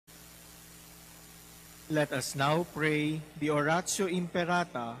Let us now pray the Oratio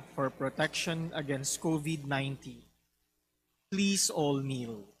Imperata for protection against COVID-19. Please all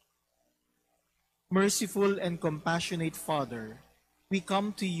kneel. Merciful and compassionate Father, we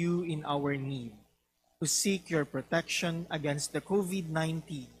come to you in our need to seek your protection against the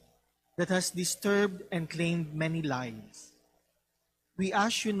COVID-19 that has disturbed and claimed many lives. We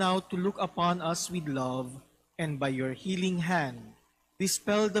ask you now to look upon us with love and by your healing hand,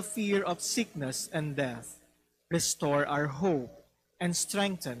 dispel the fear of sickness and death, restore our hope, and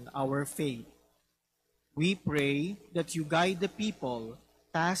strengthen our faith. We pray that you guide the people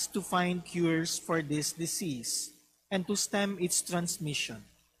tasked to find cures for this disease and to stem its transmission.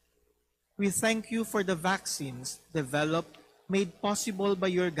 We thank you for the vaccines developed, made possible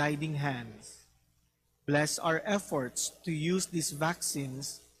by your guiding hands. Bless our efforts to use these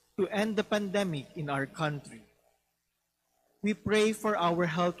vaccines to end the pandemic in our country. We pray for our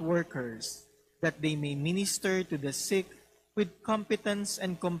health workers that they may minister to the sick with competence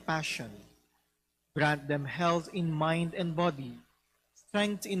and compassion. Grant them health in mind and body,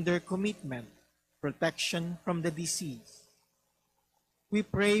 strength in their commitment, protection from the disease. We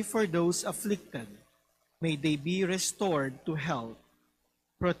pray for those afflicted. May they be restored to health.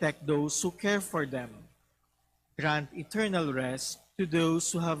 Protect those who care for them. Grant eternal rest to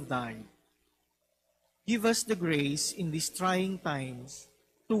those who have died. Give us the grace in these trying times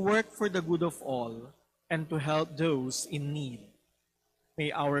to work for the good of all and to help those in need.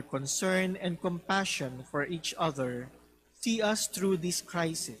 May our concern and compassion for each other see us through this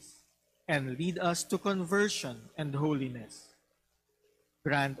crisis and lead us to conversion and holiness.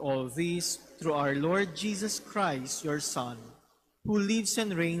 Grant all this through our Lord Jesus Christ, your Son, who lives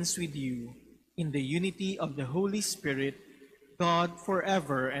and reigns with you in the unity of the Holy Spirit, God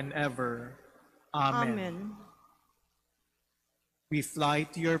forever and ever. Amen. Amen. We fly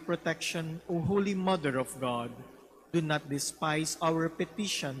to your protection, O Holy Mother of God. Do not despise our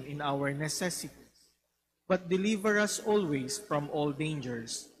petition in our necessities, but deliver us always from all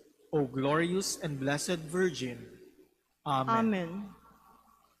dangers, O glorious and blessed Virgin. Amen. Amen.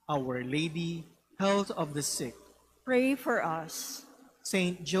 Our Lady, health of the sick. Pray for us.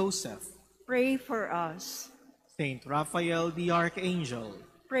 Saint Joseph. Pray for us. Saint Raphael the Archangel.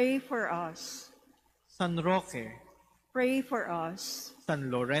 Pray for us. San Roque. Pray for us. San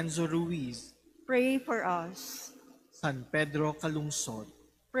Lorenzo Ruiz. Pray for us. San Pedro Calungsod.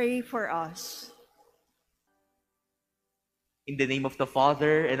 Pray for us. In the name of the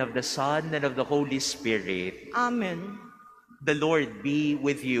Father, and of the Son, and of the Holy Spirit. Amen. The Lord be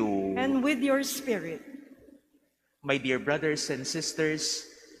with you. And with your spirit. My dear brothers and sisters,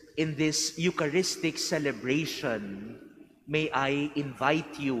 in this Eucharistic celebration, may I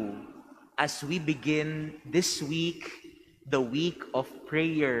invite you as we begin this week, the week of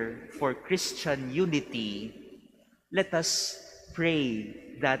prayer for Christian unity. Let us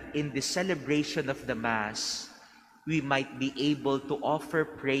pray that in the celebration of the Mass, we might be able to offer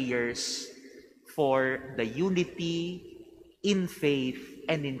prayers for the unity in faith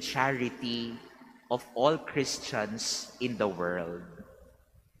and in charity of all Christians in the world.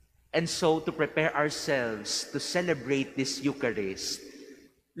 And so, to prepare ourselves to celebrate this Eucharist,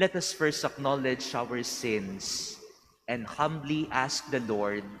 let us first acknowledge our sins and humbly ask the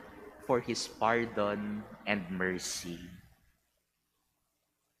Lord for His pardon and mercy.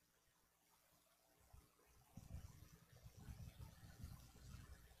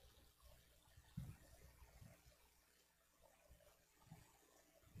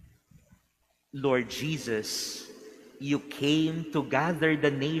 Lord Jesus, you came to gather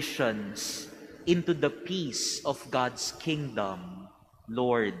the nations into the peace of God's kingdom.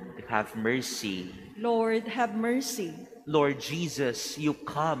 Lord, have mercy. Lord, have mercy. Lord Jesus, you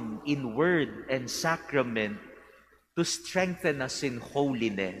come in word and sacrament to strengthen us in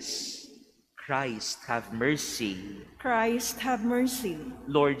holiness. Christ, have mercy. Christ, have mercy.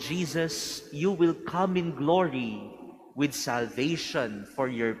 Lord Jesus, you will come in glory with salvation for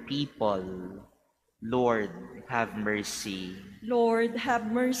your people. Lord, have mercy. Lord,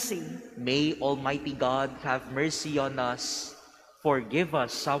 have mercy. May Almighty God have mercy on us, forgive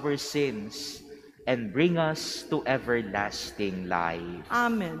us our sins, and bring us to everlasting life.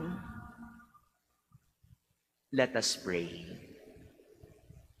 Amen. Let us pray.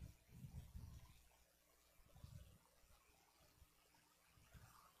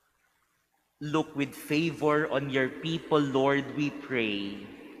 Look with favor on your people, Lord, we pray,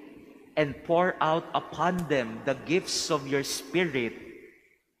 and pour out upon them the gifts of your Spirit,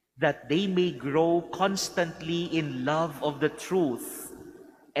 that they may grow constantly in love of the truth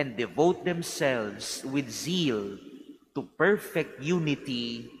and devote themselves with zeal to perfect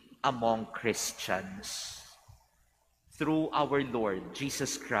unity among Christians. Through our Lord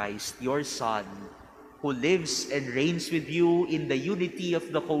Jesus Christ, your Son, who lives and reigns with you in the unity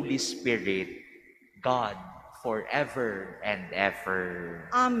of the Holy Spirit, God, forever and ever.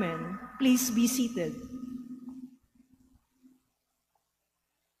 Amen. Please be seated.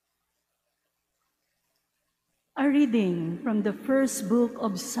 A reading from the first book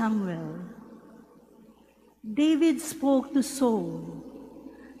of Samuel. David spoke to Saul,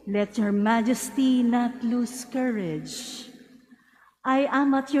 "Let your majesty not lose courage. I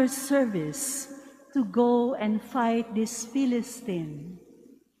am at your service to go and fight this Philistine."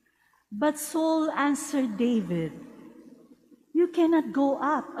 But Saul answered David, "You cannot go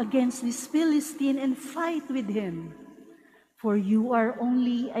up against this Philistine and fight with him, for you are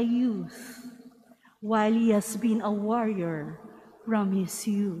only a youth, while he has been a warrior from his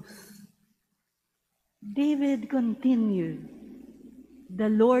youth." David continued, "The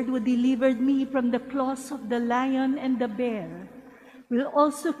Lord who delivered me from the claws of the lion and the bear will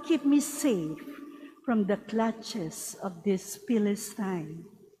also keep me safe from the clutches of this Philistine."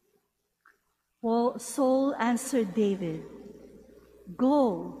 Saul answered David,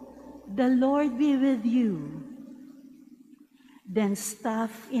 "Go, the Lord be with you." Then,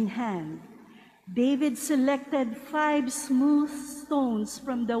 staff in hand, David selected 5 smooth stones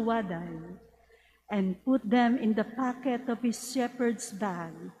from the wadai and put them in the pocket of his shepherd's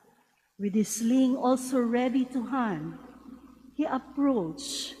bag. With his sling also ready to hand, he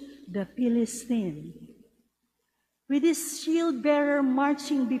approached the Philistine. With his shield-bearer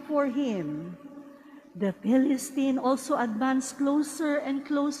marching before him, the Philistine also advanced closer and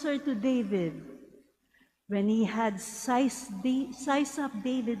closer to David. When he had sized up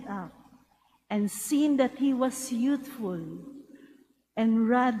David up and seen that he was youthful and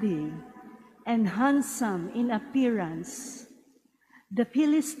ruddy and handsome in appearance, the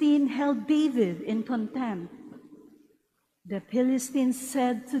Philistine held David in contempt. The Philistine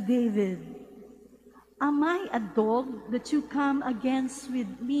said to David, "Am I a dog that you come against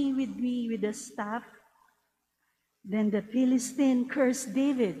with me with a staff?" Then the Philistine cursed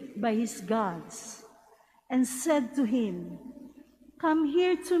David by his gods and said to him, "Come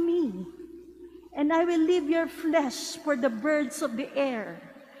here to me, and I will leave your flesh for the birds of the air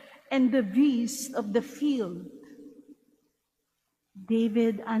and the beasts of the field."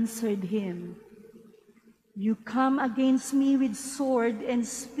 David answered him, "You come against me with sword and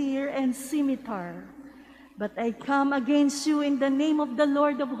spear and scimitar, but I come against you in the name of the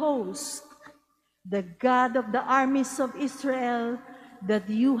Lord of hosts, the God of the armies of Israel that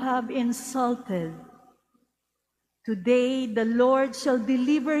you have insulted. Today the Lord shall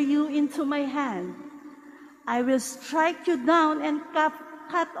deliver you into my hand. I will strike you down and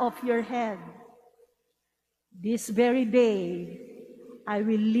cut off your head. This very day I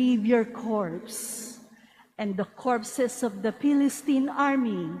will leave your corpse and the corpses of the Philistine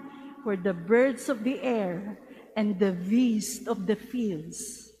army for the birds of the air and the beasts of the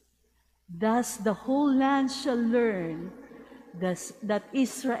fields. Thus the whole land shall learn that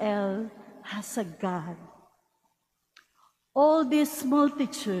Israel has a God. All this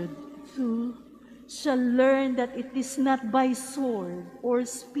multitude too shall learn that it is not by sword or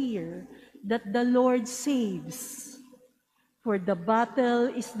spear that the Lord saves. For the battle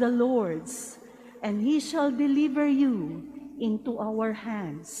is the Lord's, and he shall deliver you into our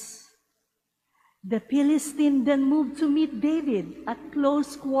hands." The Philistine then moved to meet David at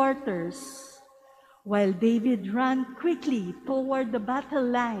close quarters, while David ran quickly toward the battle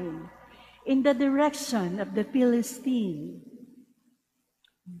line in the direction of the Philistine.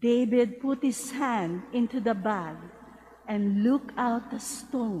 David put his hand into the bag and took out a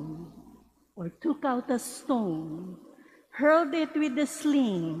stone, hurled it with the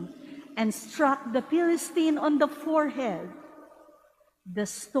sling, and struck the Philistine on the forehead. The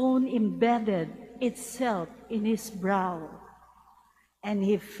stone embedded itself in his brow, and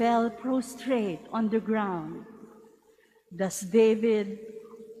he fell prostrate on the ground. Thus David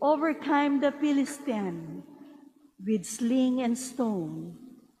overcame the Philistine with sling and stone.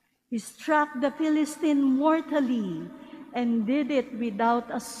 He struck the Philistine mortally and did it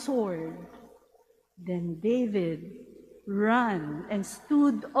without a sword. Then David ran and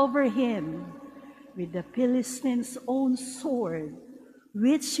stood over him with the Philistine's own sword,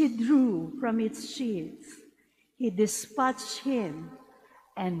 which he drew from its sheath. He dispatched him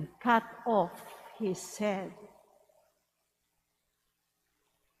and cut off his head.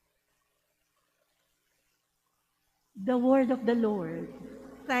 The word of the Lord.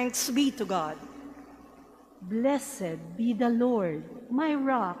 Thanks be to God. Blessed be the Lord, my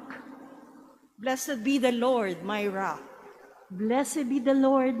rock. Blessed be the Lord, my rock. Blessed be the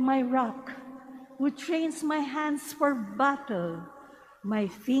Lord, my rock, who trains my hands for battle, my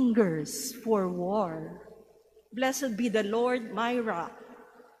fingers for war. Blessed be the Lord, my rock.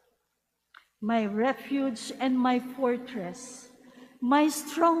 My refuge and my fortress, my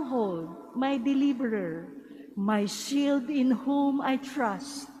stronghold, my deliverer, my shield in whom I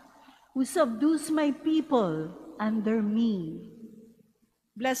trust, who subdues my people under me.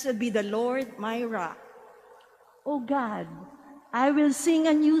 Blessed be the Lord, my rock. O God, I will sing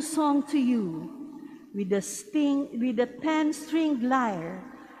a new song to you. With a 10-stringed lyre,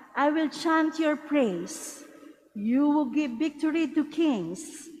 I will chant your praise. You will give victory to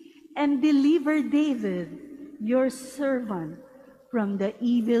kings and deliver David, your servant, from the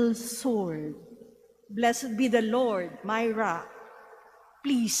evil sword. Blessed be the Lord, my rock.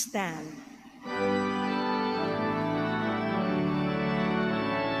 Please stand.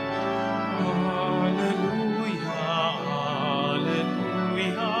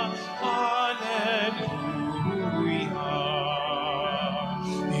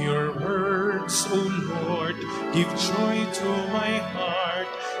 Your words, O Lord, give joy to my heart.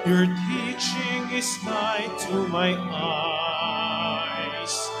 Your teaching is light to my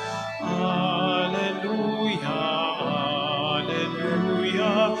eyes. Alleluia,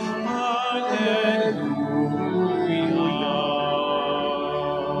 alleluia, alleluia.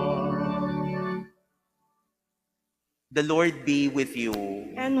 The Lord be with you.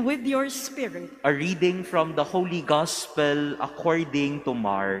 And with your spirit. A reading from the Holy Gospel according to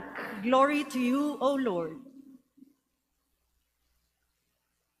Mark. Glory to you, O Lord.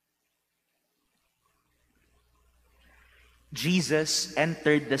 Jesus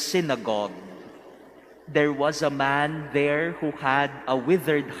entered the synagogue. There was a man there who had a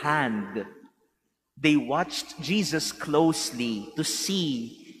withered hand. They watched Jesus closely to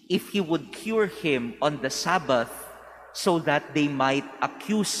see if he would cure him on the Sabbath so that they might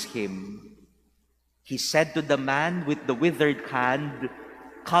accuse him. He said to the man with the withered hand,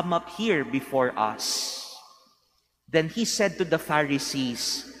 "Come up here before us." Then he said to the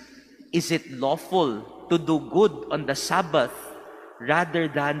Pharisees, "Is it lawful to do good on the Sabbath rather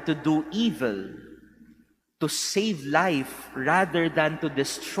than to do evil? To save life rather than to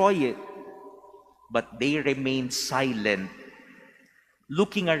destroy it?" But they remained silent,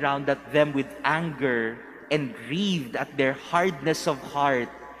 looking around at them with anger and grieved at their hardness of heart.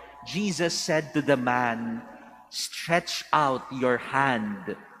 Jesus said to the man, "Stretch out your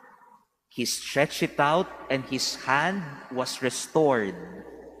hand." He stretched it out, and his hand was restored.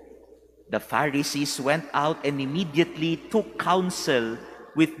 The Pharisees went out and immediately took counsel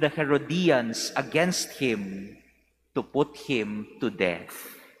with the Herodians against him to put him to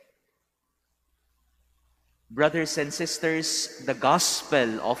death. Brothers and sisters, the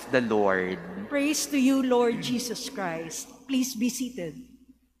Gospel of the Lord. Praise to you, Lord Jesus Christ. Please be seated.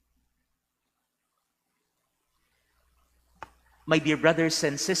 My dear brothers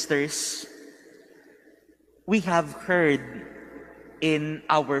and sisters, we have heard in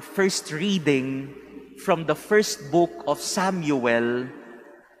our first reading from the first book of Samuel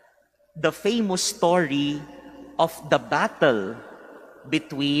the famous story of the battle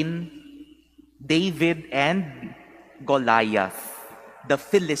between David and Goliath, the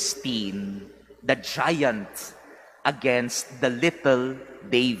Philistine, the giant, against the little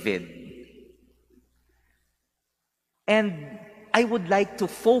David. And I would like to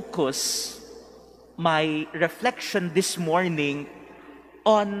focus my reflection this morning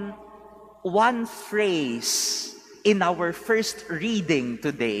on one phrase in our first reading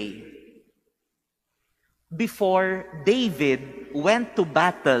today. Before David went to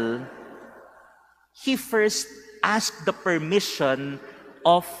battle, he first asked the permission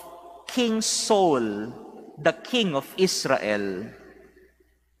of King Saul, the king of Israel.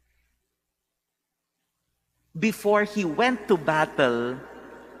 Before he went to battle,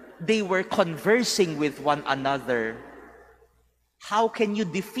 they were conversing with one another. How can you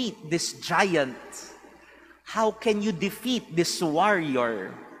defeat this giant? How can you defeat this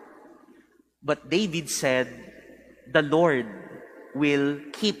warrior? But David said, "The Lord will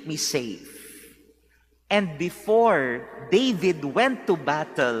keep me safe." And before David went to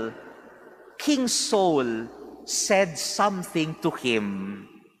battle, King Saul said something to him.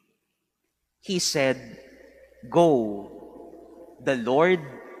 He said, "Go, the Lord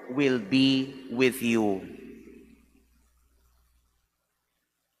will be with you."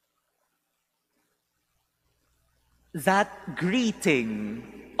 That greeting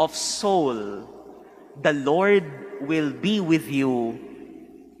of Saul, "The Lord will be with you,"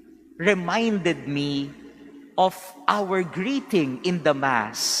 reminded me of our greeting in the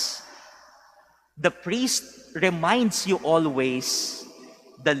Mass. The priest reminds you always,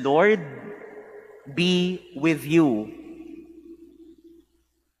 the Lord be with you.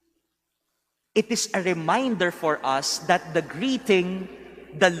 It is a reminder for us that the greeting,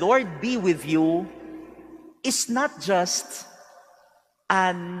 the Lord be with you, is not just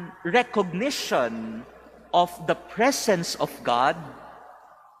an recognition of the presence of God,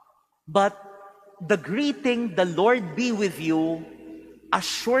 but the greeting, the Lord be with you,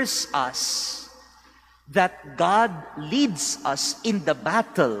 assures us that God leads us in the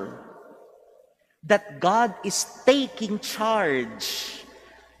battle, that God is taking charge,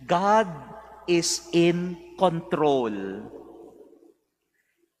 God is in control.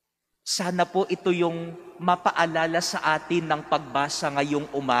 Sana po ito yung mapaalala sa atin ng pagbasa ngayong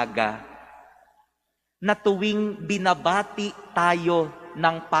umaga, na tuwing binabati tayo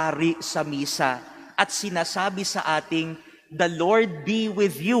ng pari sa misa at sinasabi sa ating, the Lord be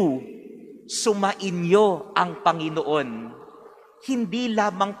with you, sumainyo ang Panginoon. Hindi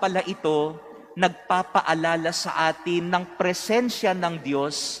lamang pala ito nagpapaalala sa atin ng presensya ng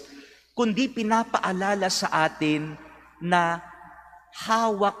Diyos, kundi pinapaalala sa atin na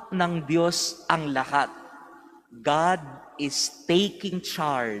hawak ng Diyos ang lahat. God is taking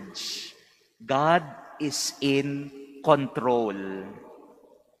charge. God is in control.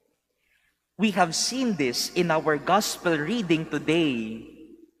 We have seen this in our gospel reading today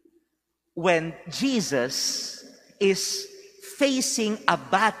when Jesus is facing a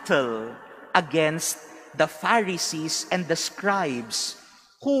battle against the Pharisees and the scribes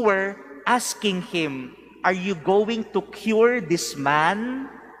who were asking him, are you going to cure this man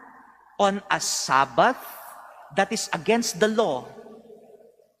on a Sabbath? That is against the law.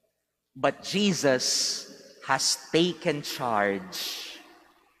 But Jesus has taken charge.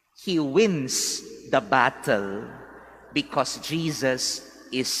 He wins the battle because Jesus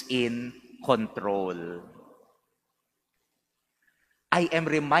is in control. I am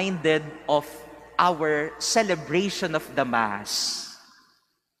reminded of our celebration of the Mass.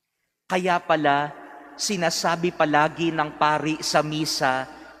 Kaya pala, sinasabi palagi ng pari sa misa,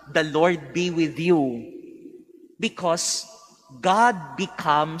 the Lord be with you, because God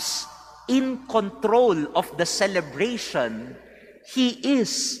becomes in control of the celebration. He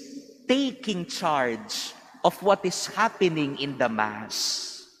is taking charge of what is happening in the Mass.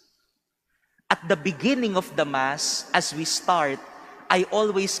 At the beginning of the Mass, as we start, I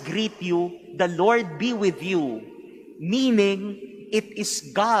always greet you, the Lord be with you, meaning it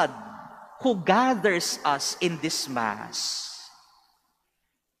is God who gathers us in this Mass.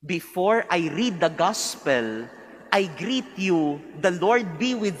 Before I read the Gospel, I greet you, the Lord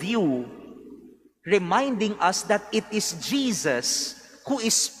be with you, reminding us that it is Jesus who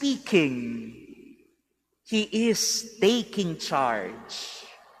is speaking. He is taking charge.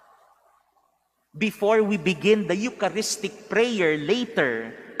 Before we begin the Eucharistic prayer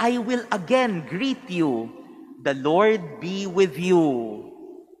later, I will again greet you, the Lord be with you,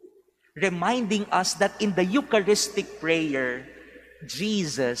 reminding us that in the Eucharistic prayer,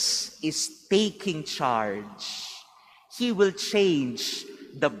 Jesus is taking charge. He will change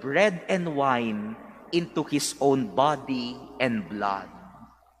the bread and wine into His own body and blood.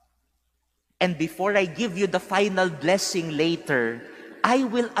 And before I give you the final blessing later, I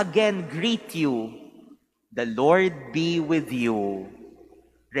will again greet you, the Lord be with you,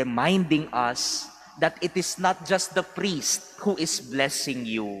 reminding us that it is not just the priest who is blessing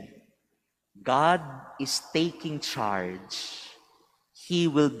you. God is taking charge. He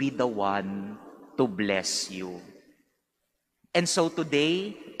will be the one to bless you. And so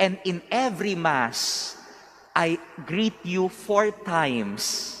today, and in every Mass, I greet you 4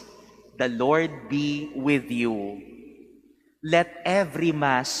 times. The Lord be with you. Let every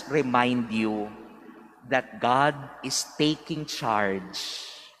Mass remind you that God is taking charge.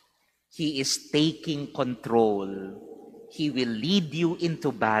 He is taking control. He will lead you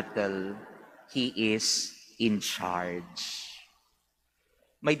into battle. He is in charge.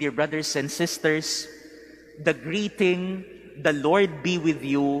 My dear brothers and sisters, the greeting, the Lord be with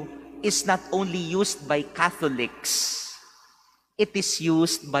you, is not only used by Catholics. It is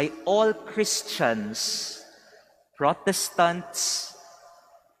used by all Christians, Protestants,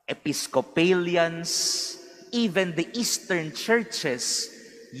 Episcopalians, even the Eastern churches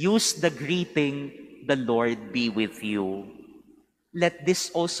use the greeting, the Lord be with you. Let this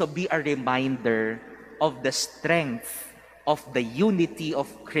also be a reminder of the strength of the unity of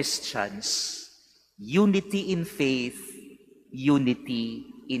Christians, unity in faith, unity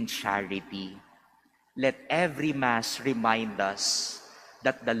in charity. Let every Mass remind us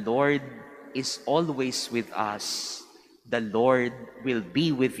that the Lord is always with us. The Lord will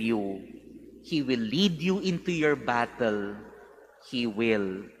be with you. He will lead you into your battle. He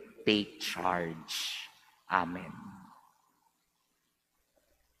will take charge. Amen.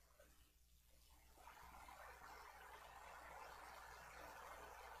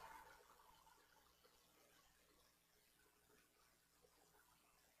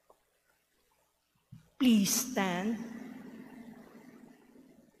 Please stand.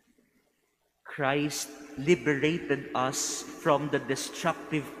 Christ liberated us from the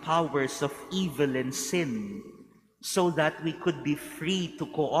destructive powers of evil and sin so that we could be free to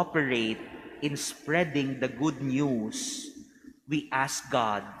cooperate in spreading the good news. We ask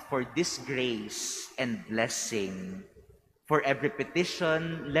God for this grace and blessing. For every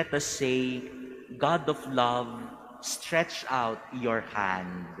petition, let us say, God of love, stretch out your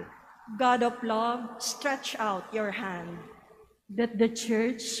hand. God of love, stretch out your hand. That the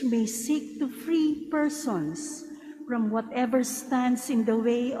Church may seek to free persons from whatever stands in the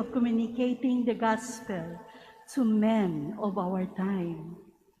way of communicating the gospel to men of our time.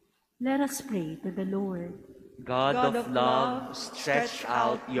 Let us pray to the Lord. God of love, stretch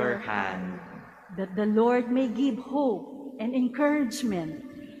out your hand. That the Lord may give hope and encouragement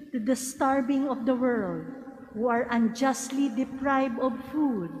to the starving of the world who are unjustly deprived of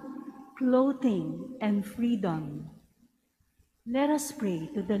food, clothing, and freedom. Let us pray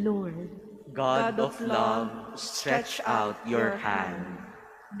to the Lord. God of love, stretch out your hand.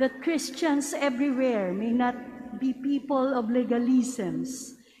 That Christians everywhere may not be people of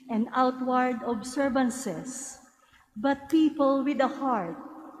legalisms and outward observances, but people with a heart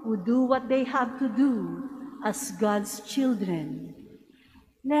who do what they have to do as God's children.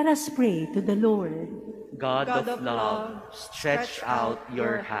 Let us pray to the Lord. God of love, stretch out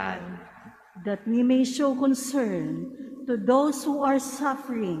your hand. That we may show concern to those who are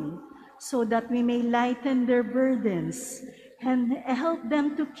suffering, so that we may lighten their burdens and help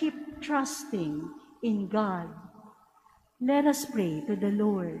them to keep trusting in God. Let us pray to the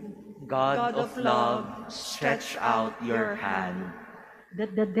Lord. God of love, stretch out your hand.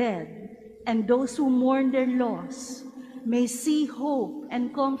 That the dead and those who mourn their loss may see hope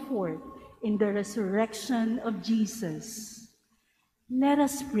and comfort in the resurrection of Jesus. Let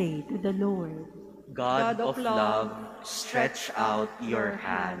us pray to the Lord. God of love, stretch out your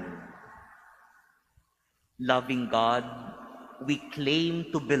hand. Loving God, we claim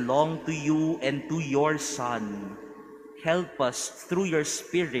to belong to you and to your Son. Help us through your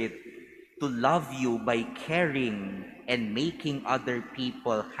Spirit to love you by caring and making other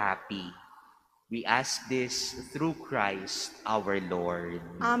people happy. We ask this through Christ our Lord.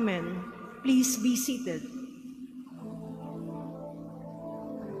 Amen. Please be seated.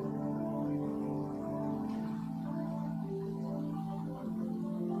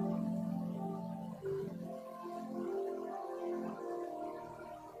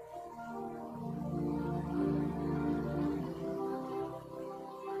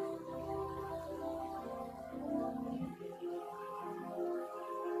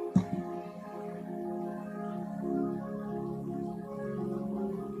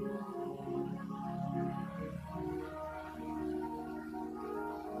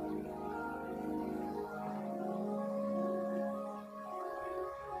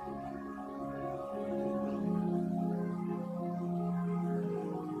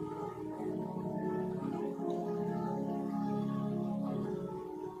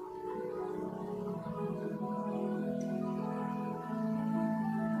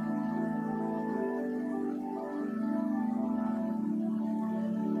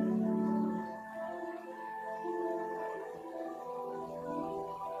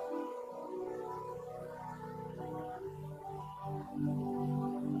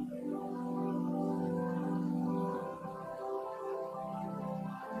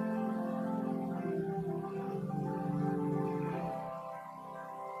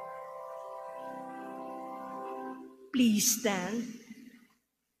 Please stand.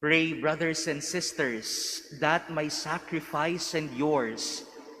 Pray, brothers and sisters, that my sacrifice and yours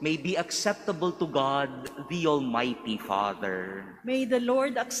may be acceptable to God, the Almighty Father. May the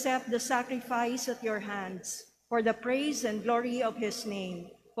Lord accept the sacrifice at your hands for the praise and glory of his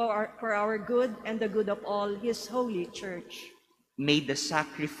name, for our good and the good of all his holy church. May the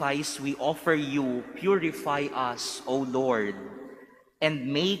sacrifice we offer you purify us, O Lord,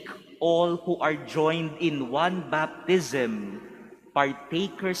 and make all who are joined in one baptism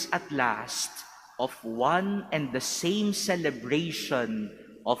partakers at last of one and the same celebration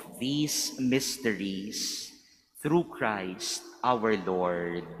of these mysteries. Through Christ our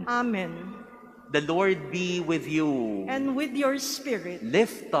Lord. Amen. The Lord be with you. And with your spirit,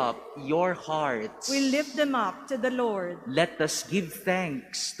 Lift up your hearts. we lift them up to the Lord. Let us give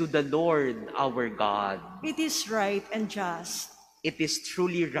thanks to the Lord our God. It is right and just. It is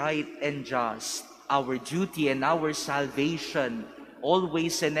truly right and just, our duty and our salvation,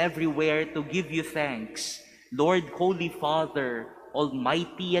 always and everywhere to give you thanks, Lord, Holy Father,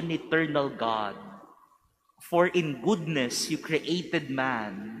 Almighty and eternal God. For in goodness you created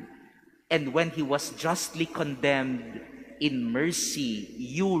man, and when he was justly condemned, in mercy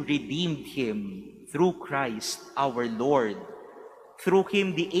you redeemed him through Christ our Lord. Through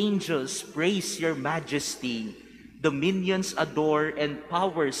him the angels praise your majesty, dominions adore, and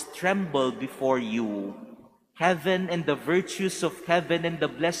powers tremble before you. Heaven and the virtues of heaven and the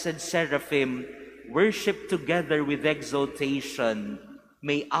blessed seraphim worship together with exultation.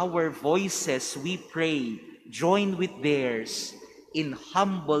 May our voices, we pray, join with theirs in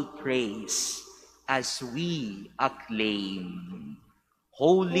humble praise as we acclaim.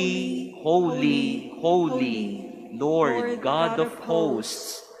 Holy, holy, holy, Lord God of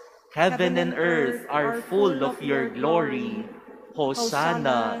hosts, heaven and earth are full of your glory.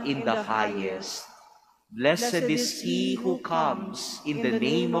 Hosanna in the highest. Blessed is he who comes in the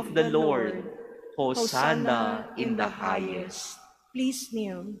name of the Lord. Hosanna in the highest. Please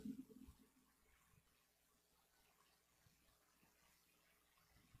kneel.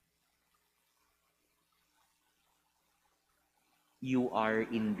 You are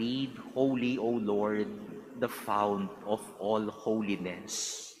indeed holy, O Lord, the fount of all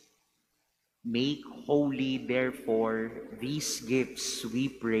holiness. Make holy, therefore, these gifts, we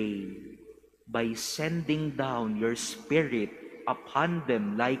pray, by sending down your Spirit upon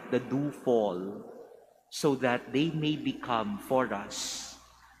them like the dewfall, so that they may become for us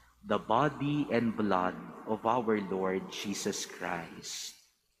the body and blood of our Lord Jesus Christ.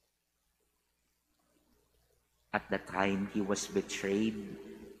 At the time he was betrayed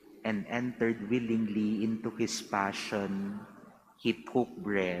and entered willingly into his passion, he took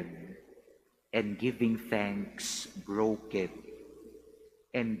bread and giving thanks, broke it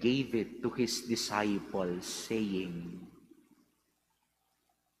and gave it to his disciples, saying,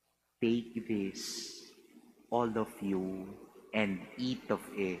 "Take this, all of you, and eat of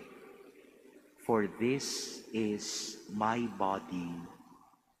it, for this is my body,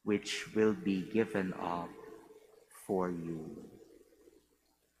 which will be given up for you."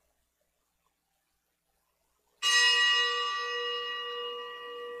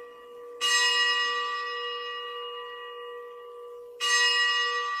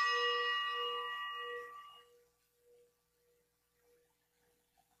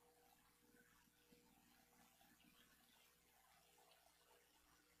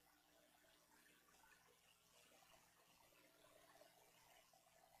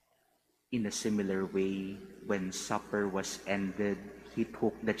 In a similar way, when supper was ended, he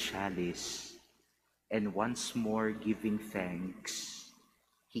took the chalice, and once more giving thanks,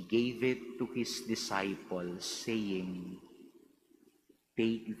 he gave it to his disciples, saying,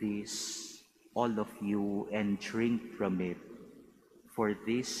 "Take this, all of you, and drink from it, for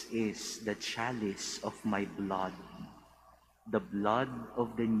this is the chalice of my blood, the blood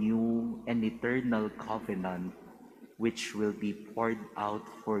of the new and eternal covenant, which will be poured out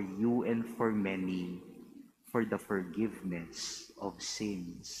for you and for many for the forgiveness of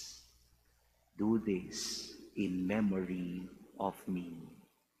sins. Do this in memory of me."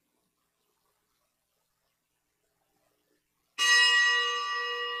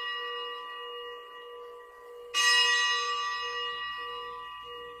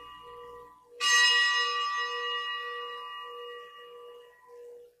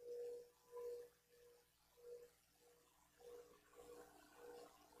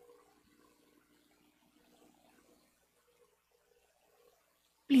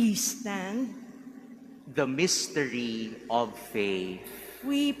 Please stand. The mystery of faith.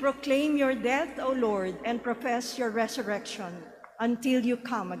 We proclaim your death, O Lord, and profess your resurrection until you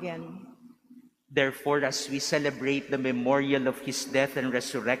come again. Therefore, as we celebrate the memorial of his death and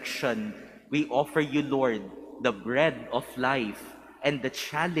resurrection, we offer you, Lord, the bread of life and the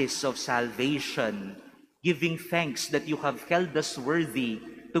chalice of salvation, giving thanks that you have held us worthy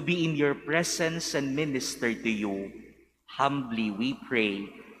to be in your presence and minister to you. Humbly we pray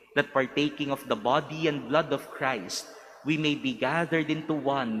that partaking of the body and blood of Christ, we may be gathered into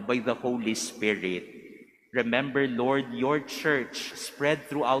one by the Holy Spirit. Remember, Lord, your church spread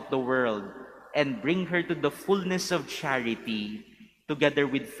throughout the world, and bring her to the fullness of charity, together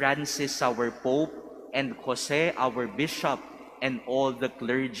with Francis, our Pope, and Jose, our Bishop, and all the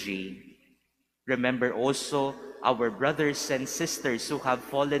clergy. Remember also our brothers and sisters who have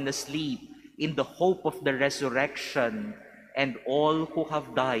fallen asleep in the hope of the resurrection, and all who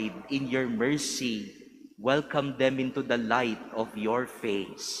have died in your mercy, welcome them into the light of your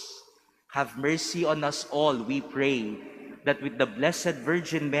face. Have mercy on us all, we pray, that with the Blessed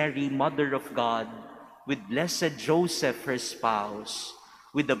Virgin Mary, Mother of God, with blessed Joseph, her spouse,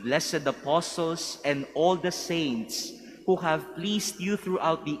 with the blessed apostles and all the saints who have pleased you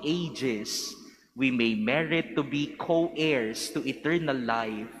throughout the ages, we may merit to be co-heirs to eternal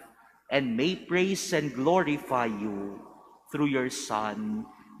life and may praise and glorify you through your Son,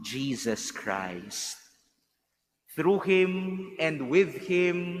 Jesus Christ. Through him and with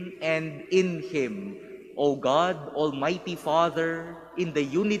him and in him, O God, Almighty Father, in the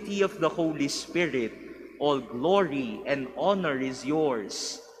unity of the Holy Spirit, all glory and honor is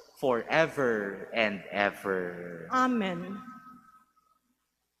yours forever and ever. Amen.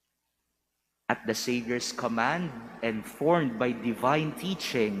 At the Savior's command and formed by divine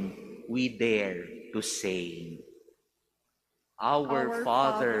teaching, we dare to say, Our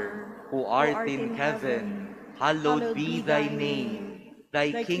Father, who art in heaven, hallowed be thy name.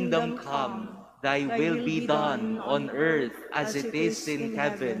 Thy kingdom come, thy will be done on earth as it is in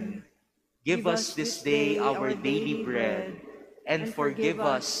heaven. Give us this day our daily bread, and forgive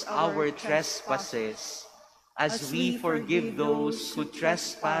us our trespasses, as we forgive those who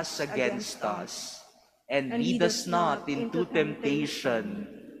trespass against us. And lead us not into temptation,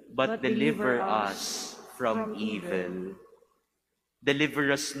 but deliver us from evil.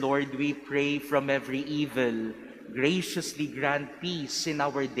 Deliver us, Lord, we pray, from every evil. Graciously grant peace in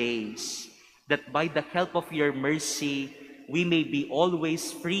our days, that by the help of your mercy, we may be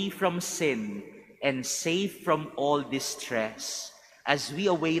always free from sin and safe from all distress, as we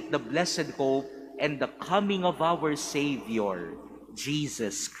await the blessed hope and the coming of our Savior,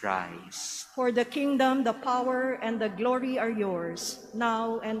 Jesus Christ. For the kingdom, the power, and the glory are yours,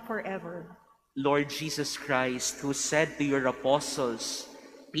 now and forever. Lord Jesus Christ, who said to your apostles,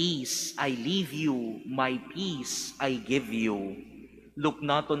 Peace I leave you, my peace I give you. Look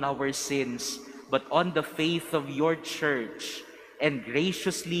not on our sins, but on the faith of your church, and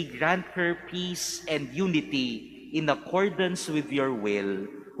graciously grant her peace and unity in accordance with your will,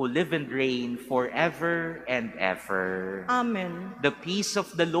 who live and reign forever and ever. Amen. The peace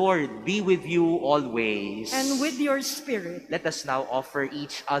of the Lord be with you always. And with your spirit. Let us now offer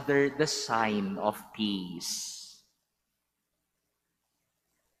each other the sign of peace.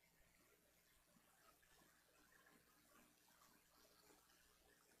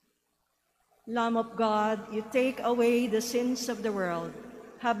 Lamb of God, you take away the sins of the world.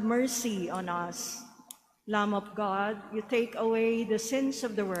 Have mercy on us. Lamb of God, you take away the sins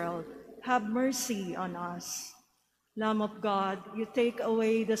of the world. Have mercy on us. Lamb of God, you take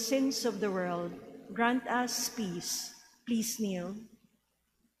away the sins of the world. Grant us peace. Please kneel.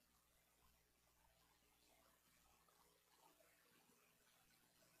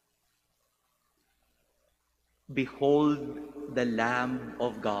 Behold the Lamb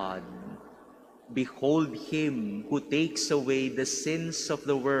of God. Behold him who takes away the sins of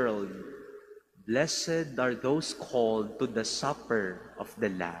the world. Blessed are those called to the supper of the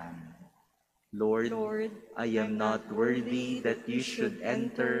Lamb. Lord, I am not worthy that you should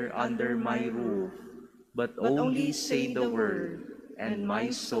enter under my roof, but only say the word, and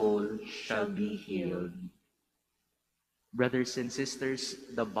my soul shall be healed. Brothers and sisters,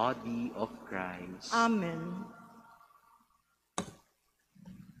 the body of Christ. Amen.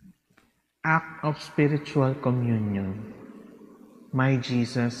 Act of spiritual communion. My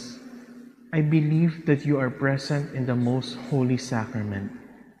Jesus, I believe that you are present in the most holy sacrament.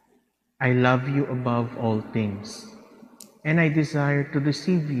 I love you above all things, and I desire to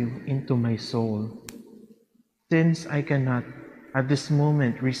receive you into my soul. Since I cannot at this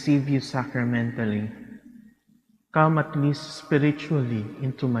moment receive you sacramentally, come at least spiritually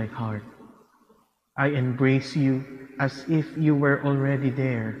into my heart. I embrace you as if you were already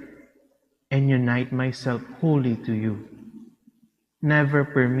there, and unite myself wholly to you. Never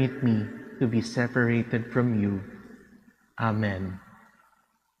permit me to be separated from you. Amen.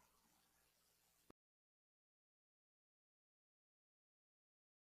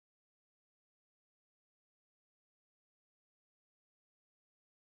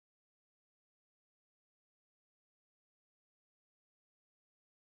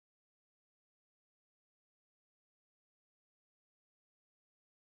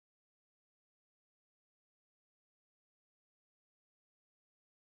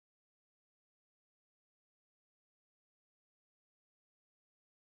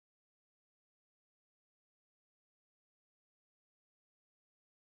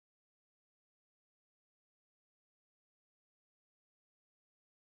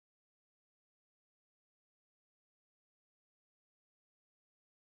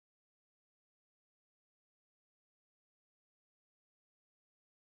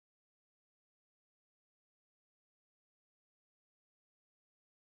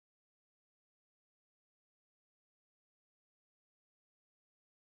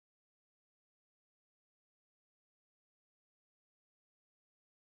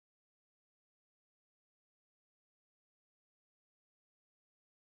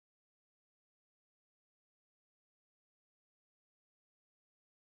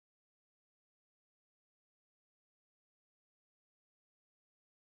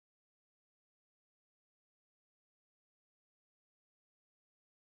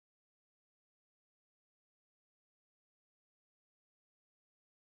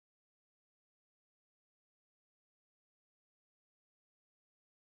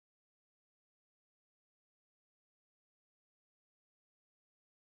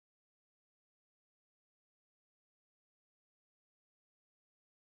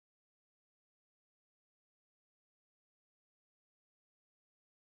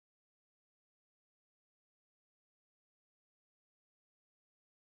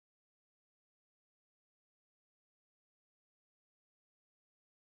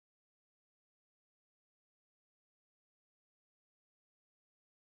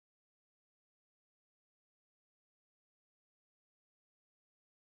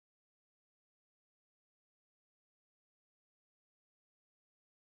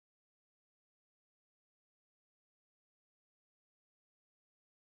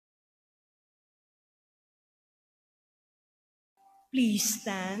 Please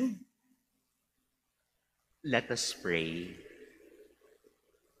stand. Let us pray.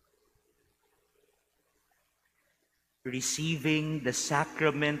 Receiving the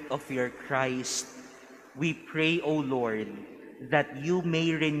sacrament of your Christ, we pray, O Lord, that you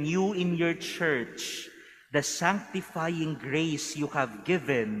may renew in your church the sanctifying grace you have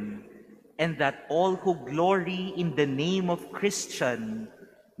given, and that all who glory in the name of Christian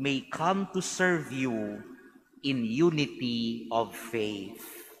may come to serve you in unity of faith.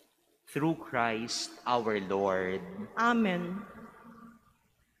 Through Christ our Lord. Amen.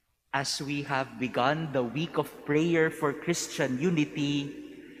 As we have begun the week of prayer for Christian unity,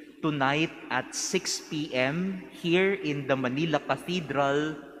 tonight at 6 p.m. here in the Manila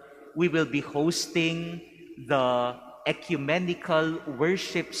Cathedral, we will be hosting the ecumenical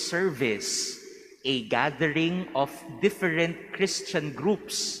worship service, a gathering of different Christian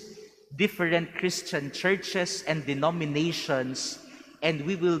groups, different Christian churches and denominations, and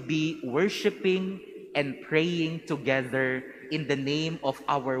we will be worshiping and praying together in the name of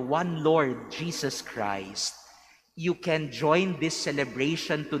our one Lord, Jesus Christ. You can join this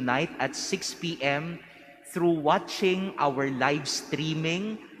celebration tonight at 6 p.m. through watching our live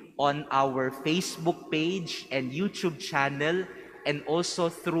streaming on our Facebook page and YouTube channel, and also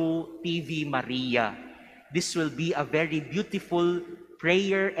through TV Maria. This will be a very beautiful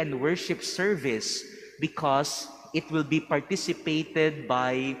prayer and worship service because it will be participated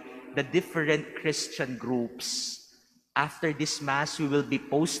by the different Christian groups. After this Mass, we will be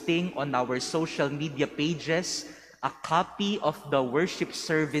posting on our social media pages a copy of the worship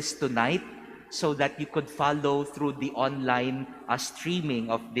service tonight so that you could follow through the online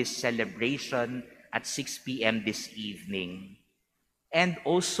streaming of this celebration at 6 p.m. this evening. And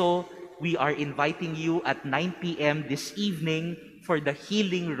also, we are inviting you at 9 p.m. this evening for the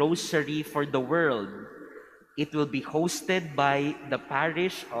Healing Rosary for the World. It will be hosted by the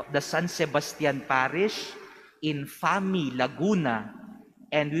parish, the San Sebastian Parish in Fami, Laguna,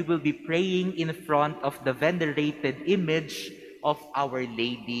 and we will be praying in front of the venerated image of Our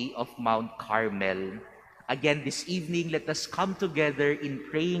Lady of Mount Carmel. Again, this evening, let us come together in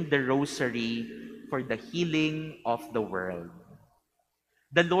praying the Rosary for the healing of the world.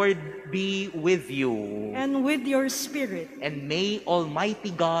 The Lord be with you. And with your spirit. And may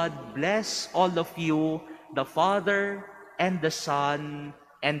Almighty God bless all of you, the Father, and the Son,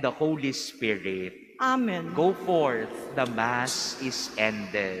 and the Holy Spirit. Amen. Go forth, the Mass is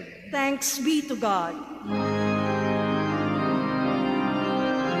ended. Thanks be to God.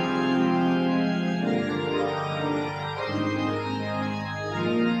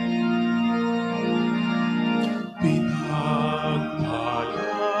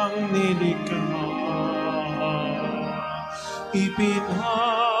 Pinagpalang nilikha,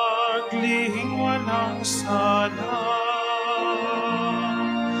 ipinaglihing walang sana,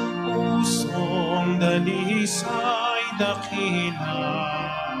 pusong dalisay dakila.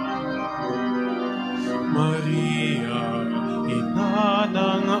 Maria, ina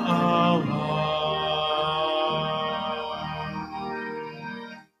ng awa,